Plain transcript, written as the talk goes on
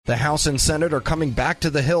The House and Senate are coming back to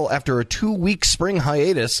the Hill after a 2-week spring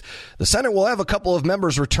hiatus. The Senate will have a couple of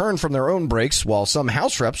members return from their own breaks, while some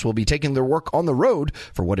House reps will be taking their work on the road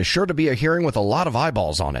for what is sure to be a hearing with a lot of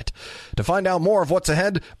eyeballs on it. To find out more of what's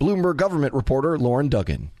ahead, Bloomberg government reporter Lauren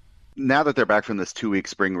Duggan. Now that they're back from this 2-week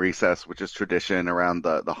spring recess, which is tradition around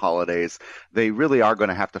the holidays, they really are going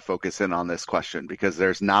to have to focus in on this question because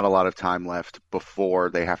there's not a lot of time left before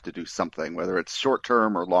they have to do something, whether it's short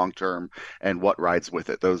term or long term, and what rides with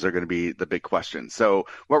it. Those are going to be the big questions. So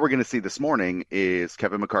what we're going to see this morning is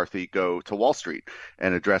Kevin McCarthy go to Wall Street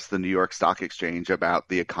and address the New York Stock Exchange about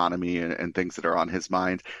the economy and things that are on his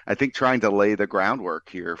mind. I think trying to lay the groundwork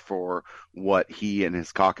here for what he and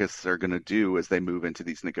his caucus are going to do as they move into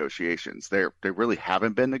these negotiations. There really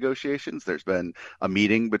haven't been negotiations. There's been a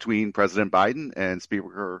meeting between President Biden and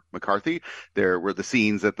Speaker McCarthy. There were the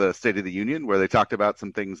scenes at the State of the Union where they talked about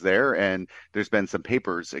some things there, and there's been some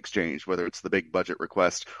papers exchanged, whether it's the big budget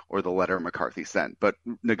request or the letter McCarthy sent. But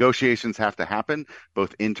negotiations have to happen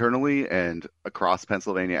both internally and across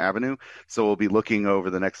Pennsylvania Avenue. So we'll be looking over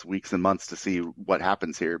the next weeks and months to see what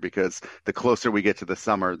happens here, because the closer we get to the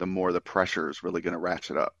summer, the more the pressure is really going to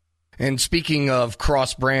ratchet up. And speaking of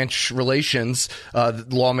cross-branch relations,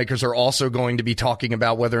 lawmakers are also going to be talking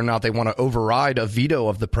about whether or not they want to override a veto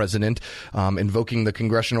of the president, invoking the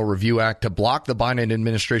Congressional Review Act to block the Biden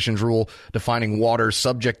administration's rule defining water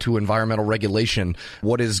subject to environmental regulation.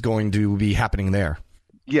 What is going to be happening there?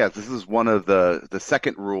 Yes, this is one of the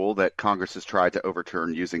second rule that Congress has tried to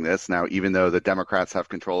overturn using this. Now, even though the Democrats have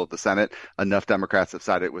control of the Senate, enough Democrats have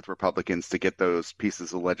sided with Republicans to get those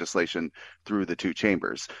pieces of legislation through the two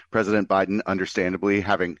chambers. President Biden, understandably,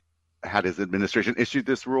 having had his administration issued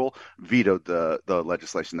this rule, vetoed the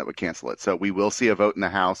legislation that would cancel it. So we will see a vote in the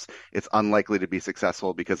House. It's unlikely to be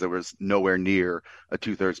successful because there was nowhere near a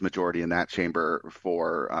 2/3 majority in that chamber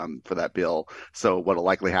for that bill. So what'll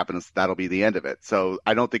likely happen is that'll be the end of it. So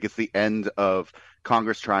I don't think it's the end of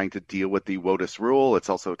Congress trying to deal with the WOTUS rule. It's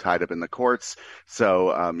also tied up in the courts.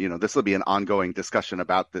 So, this will be an ongoing discussion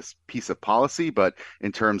about this piece of policy. But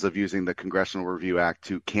in terms of using the Congressional Review Act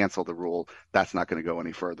to cancel the rule, that's not going to go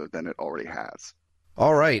any further than it already has.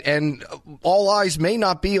 All right. And all eyes may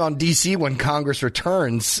not be on D.C. when Congress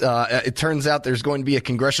returns. It turns out there's going to be a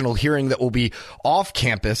congressional hearing that will be off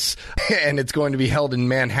campus, and it's going to be held in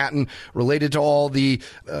Manhattan related to all the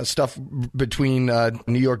stuff between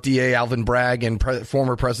New York DA Alvin Bragg and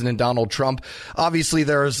former President Donald Trump. Obviously,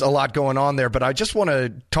 there's a lot going on there, but I just want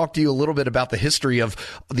to talk to you a little bit about the history of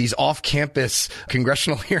these off-campus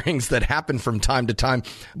congressional hearings that happen from time to time.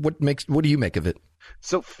 What do you make of it?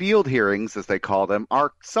 So field hearings, as they call them,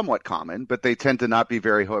 are somewhat common, but they tend to not be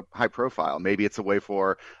very high profile. Maybe it's a way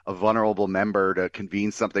for a vulnerable member to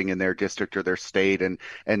convene something in their district or their state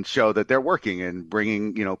and show that they're working and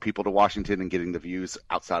bringing, people to Washington and getting the views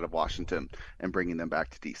outside of Washington and bringing them back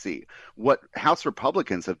to D.C. What House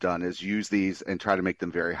Republicans have done is use these and try to make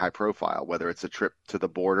them very high profile, whether it's a trip to the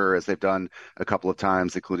border, as they've done a couple of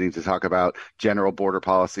times, including to talk about general border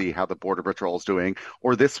policy, how the Border Patrol is doing,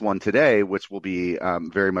 or this one today, which will be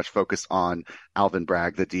very much focused on Alvin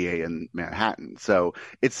Bragg, the DA in Manhattan. So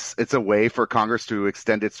it's a way for Congress to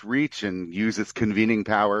extend its reach and use its convening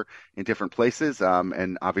power in different places.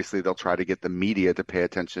 And obviously they'll try to get the media to pay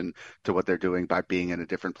attention to what they're doing by being in a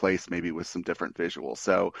different place, maybe with some different visuals.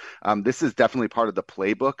 So this is definitely part of the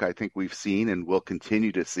playbook I think we've seen and will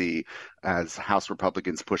continue to see as House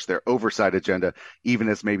Republicans push their oversight agenda, even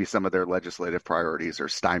as maybe some of their legislative priorities are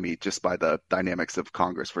stymied just by the dynamics of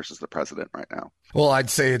Congress versus the president right now. Well, I'd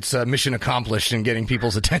say it's mission accomplished in getting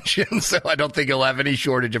people's attention, so I don't think you'll have any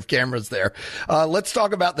shortage of cameras there. Let's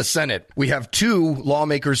talk about the Senate. We have two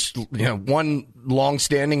lawmakers, one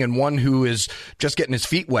longstanding and one who is just getting his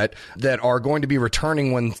feet wet, that are going to be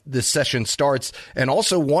returning when this session starts, and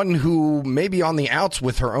also one who may be on the outs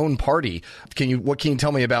with her own party. What can you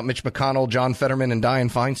tell me about Mitch McConnell, John Fetterman, and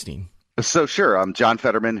Dianne Feinstein? So sure. John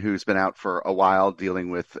Fetterman, who's been out for a while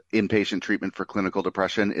dealing with inpatient treatment for clinical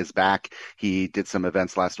depression, is back. He did some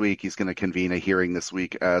events last week. He's going to convene a hearing this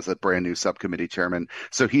week as a brand new subcommittee chairman.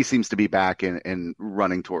 So he seems to be back and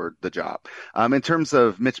running toward the job. In terms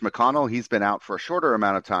of Mitch McConnell, he's been out for a shorter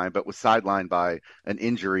amount of time, but was sidelined by an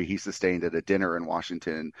injury he sustained at a dinner in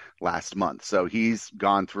Washington last month. So he's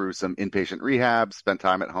gone through some inpatient rehab, spent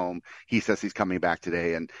time at home. He says he's coming back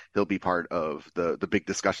today, and he'll be part of the big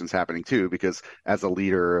discussions happening too, because as a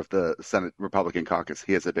leader of the Senate Republican caucus,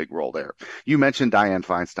 he has a big role there. You mentioned Dianne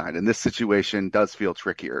Feinstein, and this situation does feel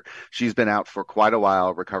trickier. She's been out for quite a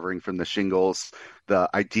while recovering from the shingles The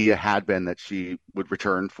idea had been that she would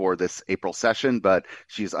return for this April session, but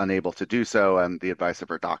she's unable to do so, and the advice of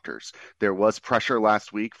her doctors. There was pressure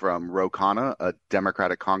last week from Ro Khanna, a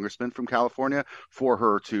Democratic congressman from California, for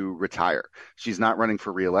her to retire. She's not running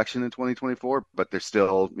for re-election in 2024, but there's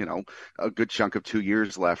still, a good chunk of 2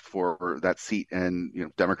 years left for that seat,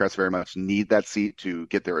 and Democrats very much need that seat to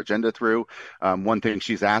get their agenda through. One thing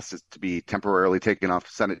she's asked is to be temporarily taken off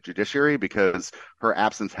Senate Judiciary because her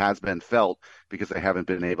absence has been felt because they haven't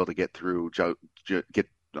been able to get through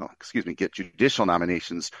get judicial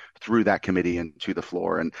nominations through that committee and to the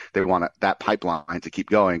floor. And they want that pipeline to keep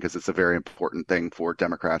going because it's a very important thing for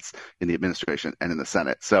Democrats in the administration and in the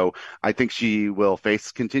Senate. So I think she will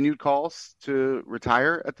face continued calls to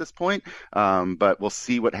retire at this point. But we'll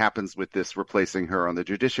see what happens with this replacing her on the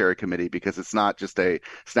Judiciary Committee, because it's not just a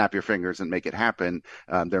snap your fingers and make it happen.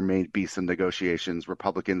 There may be some negotiations.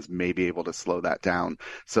 Republicans may be able to slow that down.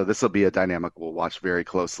 So this will be a dynamic we'll watch very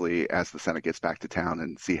closely as the Senate gets back to town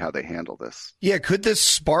and see how they handle this. Yeah, could this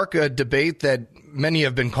spark a debate that many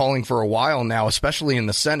have been calling for a while now, especially in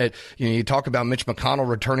the Senate? You talk about Mitch McConnell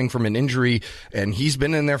returning from an injury, and he's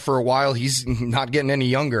been in there for a while. He's not getting any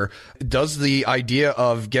younger. Does the idea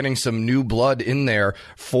of getting some new blood in there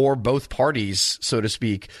for both parties, so to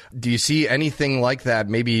speak, do you see anything like that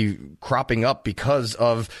maybe cropping up because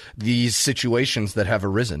of these situations that have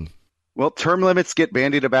arisen? Well, term limits get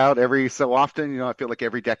bandied about every so often. I feel like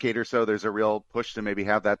every decade or so there's a real push to maybe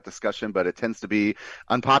have that discussion, but it tends to be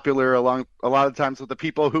unpopular along a lot of times with the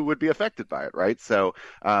people who would be affected by it, right? So,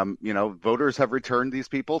 voters have returned these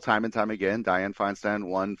people time and time again. Dianne Feinstein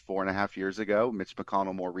won 4.5 years ago, Mitch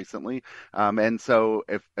McConnell more recently. And so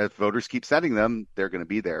if voters keep setting them, they're going to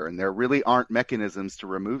be there. And there really aren't mechanisms to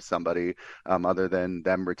remove somebody other than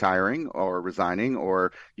them retiring or resigning,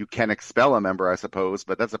 or you can expel a member, I suppose,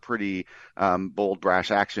 but that's a pretty bold, brash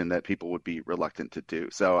action that people would be reluctant to do.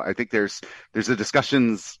 So I think there's the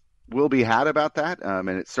discussions will be had about that, and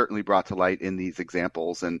it's certainly brought to light in these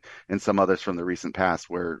examples and some others from the recent past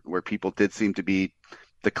where people did seem to be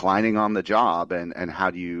declining on the job, and how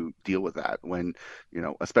do you deal with that when,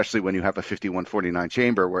 especially when you have a 51-49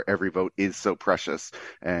 chamber where every vote is so precious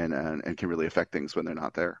and can really affect things when they're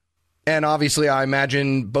not there. And obviously, I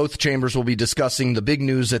imagine both chambers will be discussing the big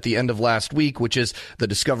news at the end of last week, which is the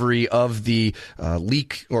discovery of the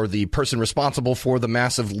leak, or the person responsible for the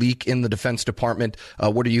massive leak in the Defense Department.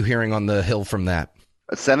 What are you hearing on the Hill from that?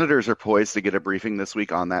 Senators are poised to get a briefing this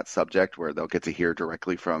week on that subject, where they'll get to hear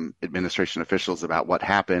directly from administration officials about what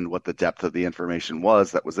happened, what the depth of the information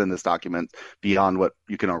was that was in this document beyond what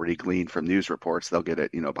you can already glean from news reports. They'll get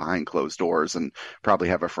it, behind closed doors and probably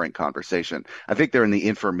have a frank conversation. I think they're in the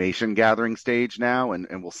information gathering stage now, and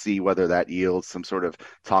we'll see whether that yields some sort of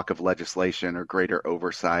talk of legislation or greater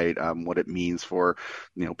oversight, what it means for,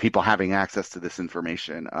 people having access to this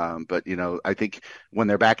information. But I think when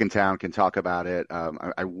they're back in town, can talk about it.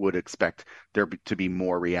 I would expect there to be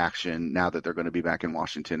more reaction now that they're going to be back in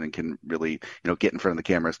Washington and can really, get in front of the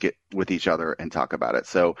cameras, get with each other and talk about it.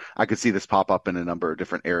 So I could see this pop up in a number of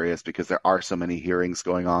different areas because there are so many hearings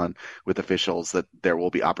going on with officials that there will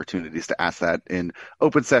be opportunities to ask that in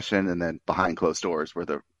open session and then behind closed doors where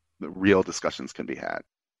the real discussions can be had.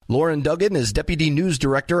 Lauren Duggan is Deputy News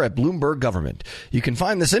Director at Bloomberg Government. You can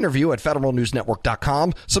find this interview at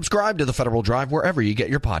federalnewsnetwork.com. Subscribe to the Federal Drive wherever you get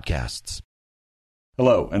your podcasts.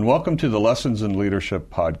 Hello, and welcome to the Lessons in Leadership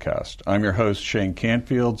podcast. I'm your host, Shane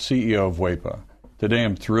Canfield, CEO of WEPA. Today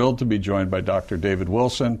I'm thrilled to be joined by Dr. David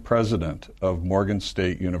Wilson, President of Morgan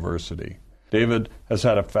State University. David has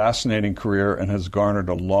had a fascinating career and has garnered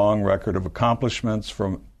a long record of accomplishments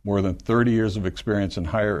from more than 30 years of experience in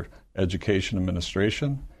higher education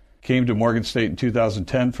administration. Came to Morgan State in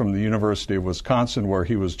 2010 from the University of Wisconsin, where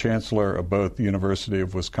he was Chancellor of both the University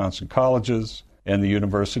of Wisconsin Colleges and the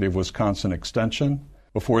University of Wisconsin Extension.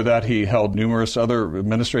 Before that, he held numerous other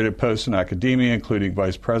administrative posts in academia, including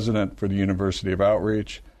Vice President for the University of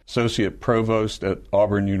Outreach, Associate Provost at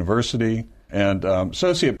Auburn University, and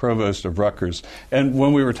Associate Provost of Rutgers. And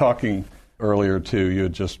when we were talking earlier, too, you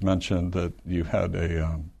had just mentioned that you had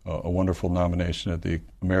a wonderful nomination at the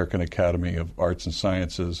American Academy of Arts and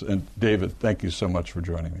Sciences. And David, thank you so much for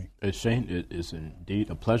joining me. Shane, it is indeed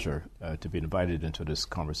a pleasure to be invited into this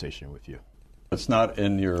conversation with you. It's not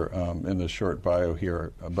in your in the short bio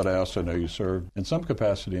here, but I also know you served in some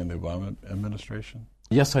capacity in the Obama administration.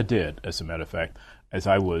 Yes, I did, as a matter of fact. As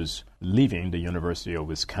I was leaving the University of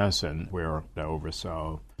Wisconsin, where I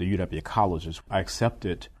oversaw the UW colleges, I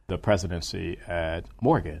accepted the presidency at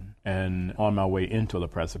Morgan. And on my way into the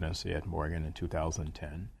presidency at Morgan in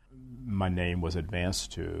 2010, my name was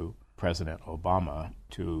advanced to President Obama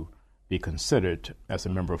to be considered as a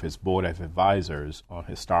member of his board of advisors on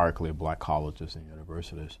historically black colleges and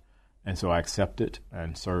universities. And so I accepted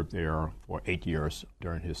and served there for 8 years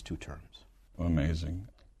during his 2 terms. Amazing.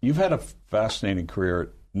 You've had a fascinating career at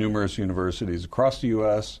numerous universities across the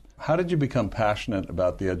U.S. How did you become passionate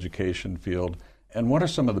about the education field, and what are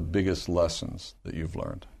some of the biggest lessons that you've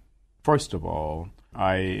learned? First of all,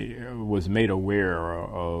 I was made aware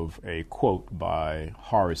of a quote by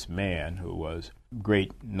Horace Mann, who was a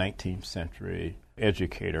great 19th century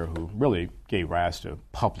educator who really gave rise to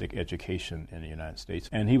public education in the United States.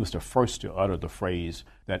 And he was the first to utter the phrase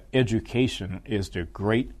that education is the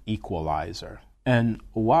great equalizer. And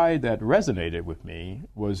why that resonated with me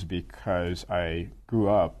was because I grew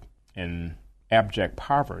up in abject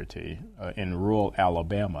poverty in rural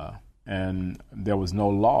Alabama, and there was no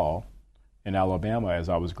law in Alabama as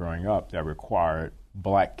I was growing up that required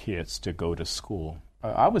black kids to go to school.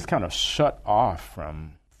 I was kind of shut off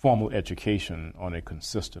from formal education on a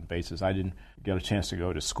consistent basis. I didn't get a chance to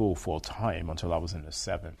go to school full time until I was in the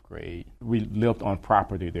 7th grade. We lived on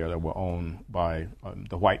property there that were owned by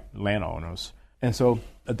the white landowners. And so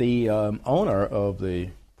the owner of the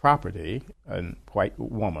property, a white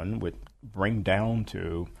woman, would bring down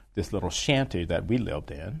to this little shanty that we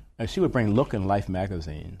lived in, and she would bring Look and Life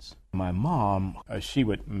magazines. My mom, she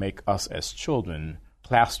would make us as children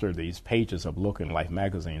plaster these pages of Look and Life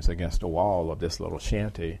magazines against the wall of this little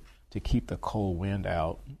shanty to keep the cold wind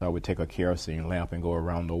out. I would take a kerosene lamp and go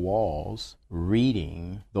around the walls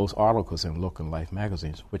reading those articles in Look and Life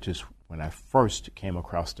magazines, which is when I first came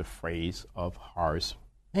across the phrase of Horace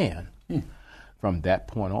Mann. From that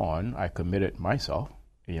point on, I committed myself,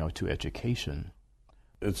 to education.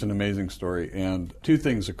 It's an amazing story, and 2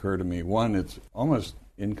 things occur to me. One, it's almost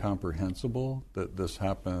incomprehensible that this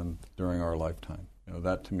happened during our lifetime.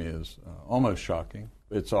 That to me is almost shocking.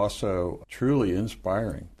 It's also truly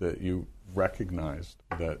inspiring that you recognized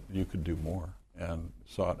that you could do more and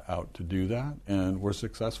sought out to do that and were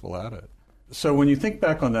successful at it. So when you think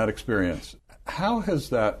back on that experience, how has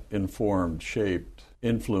that informed, shaped,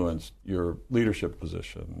 influenced your leadership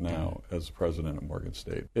position now as president of Morgan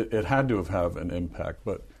State? It had to have an impact,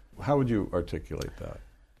 but how would you articulate that?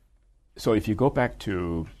 So if you go back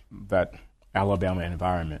to that Alabama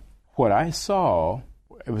environment, what I saw,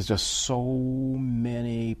 it was just so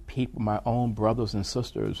many people, my own brothers and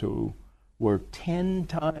sisters, who were 10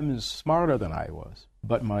 times smarter than I was.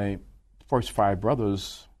 But my first 5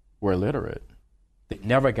 brothers were illiterate. They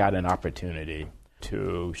never got an opportunity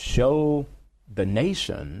to show the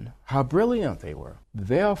nation how brilliant they were.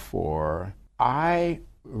 Therefore, I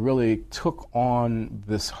really took on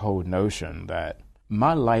this whole notion that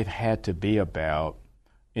my life had to be about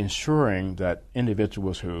ensuring that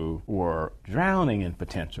individuals who were drowning in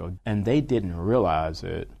potential and they didn't realize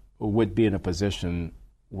it would be in a position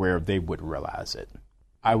where they would realize it.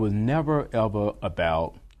 I was never ever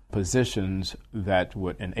about positions that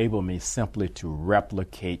would enable me simply to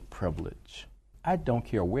replicate privilege. I don't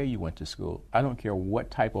care where you went to school. I don't care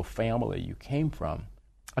what type of family you came from.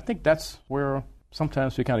 I think that's where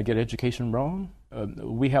sometimes we kind of get education wrong.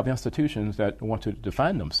 We have institutions that want to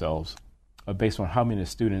define themselves based on how many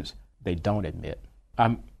students they don't admit.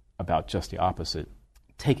 I'm about just the opposite,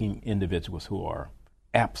 taking individuals who are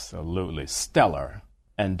absolutely stellar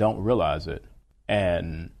and don't realize it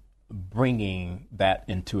and bringing that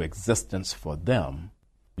into existence for them.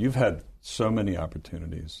 You've had so many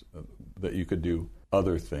opportunities that you could do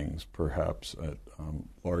other things, perhaps at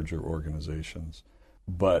larger organizations,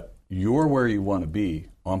 but you're where you want to be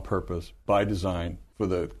on purpose, by design, for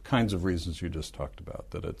the kinds of reasons you just talked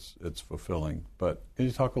about, that it's fulfilling. But can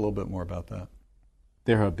you talk a little bit more about that?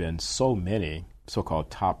 There have been so many so-called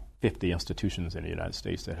top 50 institutions in the United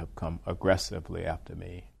States that have come aggressively after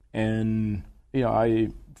me. And, I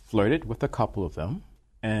flirted with a couple of them,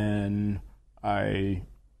 and I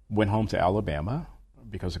went home to Alabama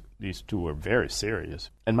because these 2 were very serious.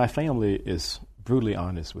 And my family is brutally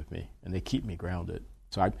honest with me, and they keep me grounded.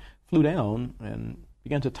 So I flew down and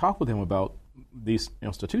began to talk with them about these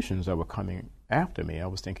institutions that were coming after me. I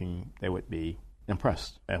was thinking they would be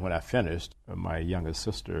impressed. And when I finished, my youngest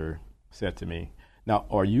sister said to me, "Now,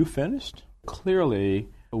 are you finished? Clearly,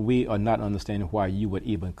 we are not understanding why you would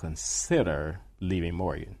even consider leaving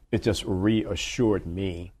Morgan." It just reassured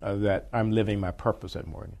me that I'm living my purpose at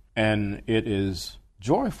Morgan. And it is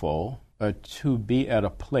joyful to be at a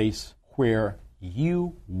place where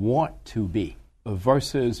you want to be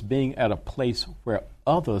versus being at a place where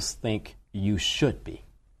others think you should be.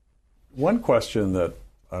 One question that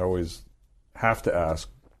I always have to ask,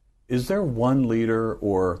 is there one leader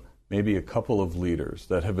or maybe a couple of leaders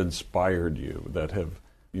that have inspired you, that have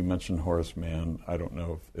You mentioned Horace Mann. I don't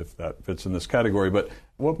know if that fits in this category, but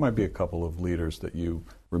what might be a couple of leaders that you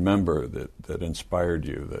remember that inspired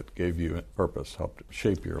you, that gave you purpose, helped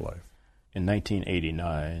shape your life? In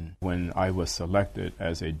 1989, when I was selected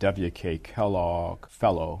as a W.K. Kellogg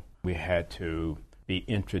Fellow, we had to be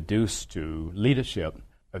introduced to leadership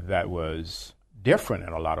that was different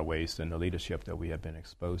in a lot of ways than the leadership that we had been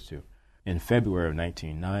exposed to. In February of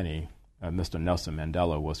 1990, Mr. Nelson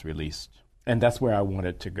Mandela was released. And that's where I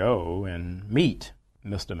wanted to go and meet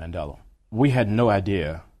Mr. Mandela. We had no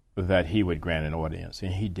idea that he would grant an audience,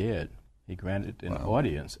 and he did. He granted an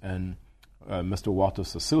audience, and Mr. Walter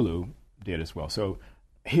Sisulu did as well. So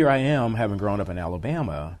here I am, having grown up in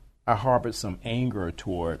Alabama. I harbored some anger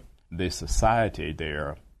toward the society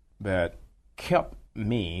there that kept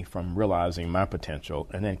me from realizing my potential,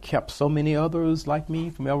 and then kept so many others like me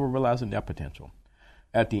from ever realizing their potential.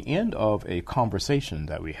 At the end of a conversation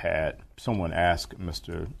that we had, someone asked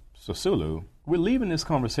Mr. Sisulu, we're leaving this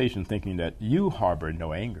conversation thinking that you harbor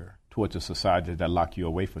no anger towards a society that locked you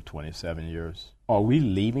away for 27 years. Are we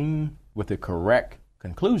leaving with the correct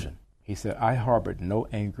conclusion? He said, I harbored no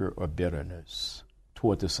anger or bitterness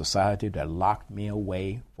toward the society that locked me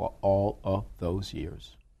away for all of those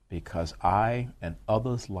years, because I and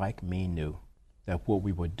others like me knew that what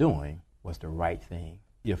we were doing was the right thing.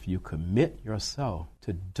 If you commit yourself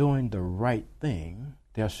to doing the right thing,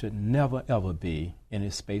 there should never, ever be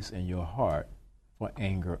any space in your heart for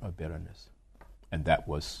anger or bitterness. And that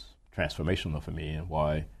was transformational for me, and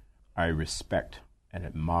why I respect and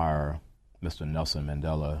admire Mr. Nelson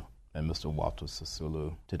Mandela and Mr. Walter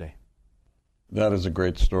Sisulu today. That is a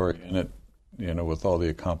great story. And it, with all the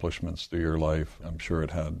accomplishments through your life, I'm sure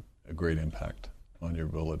it had a great impact on your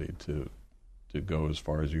ability to go as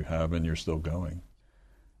far as you have, and you're still going.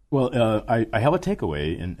 Well, I have a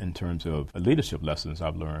takeaway in terms of leadership lessons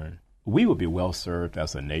I've learned. We would be well served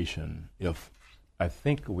as a nation if I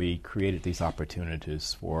think we created these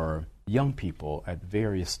opportunities for young people at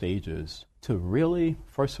various stages to really,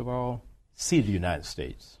 first of all, see the United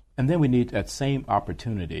States. And then we need that same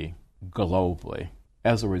opportunity globally.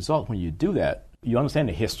 As a result, when you do that, you understand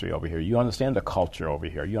the history over here, you understand the culture over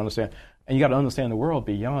here, and you got to understand the world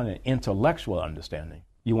beyond an intellectual understanding.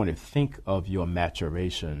 You want to think of your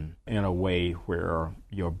maturation in a way where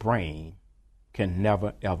your brain can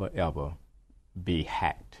never, ever, ever be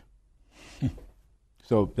hacked.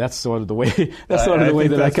 So that's sort of the way.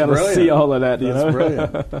 That I kind of see all of that. That's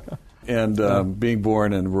brilliant. And being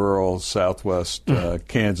born in rural Southwest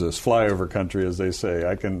Kansas, flyover country, as they say,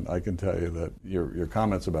 I can tell you that your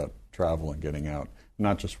comments about travel and getting out,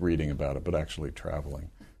 not just reading about it, but actually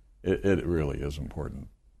traveling, it really is important.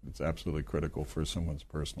 It's absolutely critical for someone's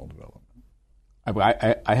personal development.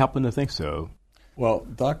 I happen to think so. Well,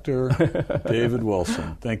 Dr. David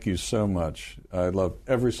Wilson, thank you so much. I love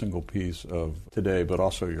every single piece of today, but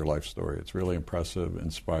also your life story. It's really impressive,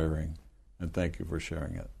 inspiring, and thank you for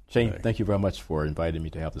sharing it. Shane, thank you very much for inviting me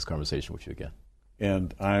to have this conversation with you again.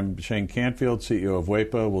 And I'm Shane Canfield, CEO of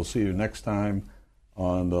WEPA. We'll see you next time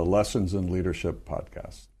on the Lessons in Leadership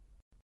podcast.